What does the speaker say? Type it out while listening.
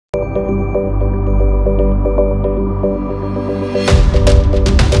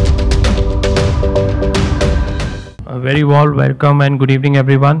very warm welcome and good evening,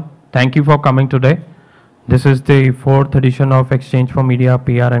 everyone. Thank you for coming today. This is the fourth edition of Exchange for Media,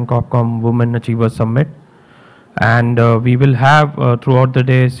 PR and Corpcom Women Achievers Summit. And we will have throughout the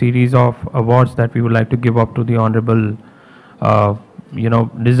day a series of awards that we would like to give up to the honorable,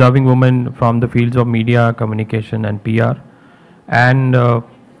 deserving women from the fields of media, communication and PR. And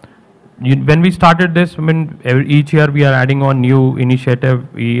when we started this, each year we are adding on new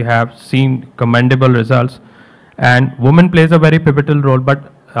initiative. We have seen commendable results, and women plays a very pivotal role.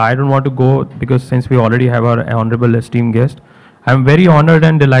 But I don't want to go because since we already have our honorable esteemed guest, I'm very honored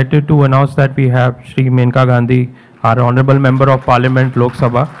and delighted to announce that we have Shri Maneka Gandhi, our honorable member of Parliament, Lok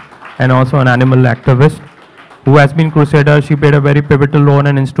Sabha, and also an animal activist who has been crusader. She played a very pivotal role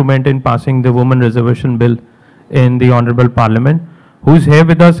and instrument in passing the Women Reservation Bill in the honorable Parliament, who is here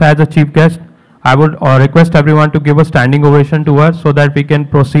with us as a chief guest. I would request everyone to give a standing ovation to her so that we can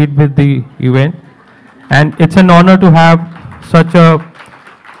proceed with the event. And it's an honor to have such a,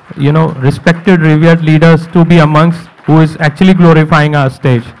 respected, revered leaders to be amongst who is actually glorifying our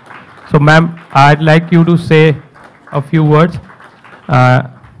stage. So ma'am, I'd like you to say a few words.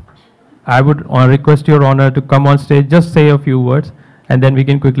 I would request your honor to come on stage, just say a few words, and then we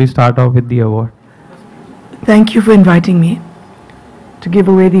can quickly start off with the award. Thank you for inviting me to give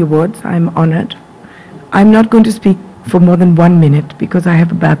away the awards. I'm honored. I'm not going to speak for more than 1 minute because I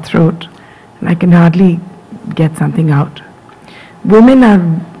have a bad throat and I can hardly get something out.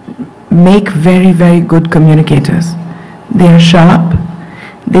 Women make very, very good communicators. They are sharp.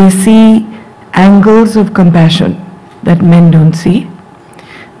 They see angles of compassion that men don't see.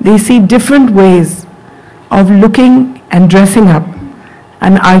 They see different ways of looking and dressing up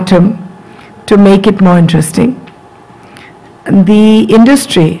an item to make it more interesting. The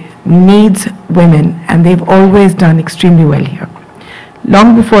industry needs women, and they've always done extremely well here.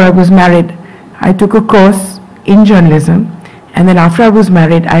 Long before I was married, I took a course in journalism, and then after I was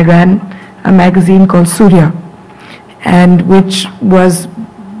married, I ran a magazine called Surya, and which was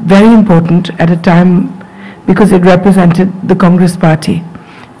very important at a time because it represented the Congress Party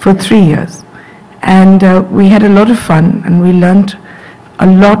for 3 years. And we had a lot of fun, and we learned a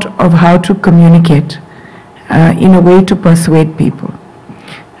lot of how to communicate in a way to persuade people.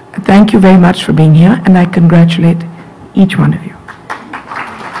 Thank you very much for being here, and I congratulate each one of you.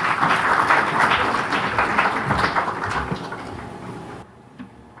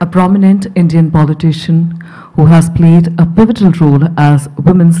 A prominent Indian politician who has played a pivotal role as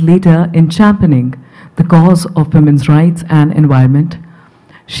women's leader in championing the cause of women's rights and environment.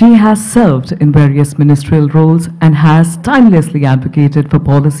 She has served in various ministerial roles and has timelessly advocated for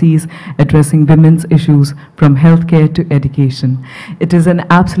policies addressing women's issues from healthcare to education. It is an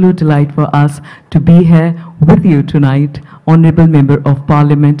absolute delight for us to be here with you tonight, Honorable Member of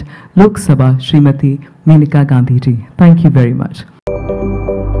Parliament, Lok Sabha, Srimati Maneka Gandhi ji. Thank you very much.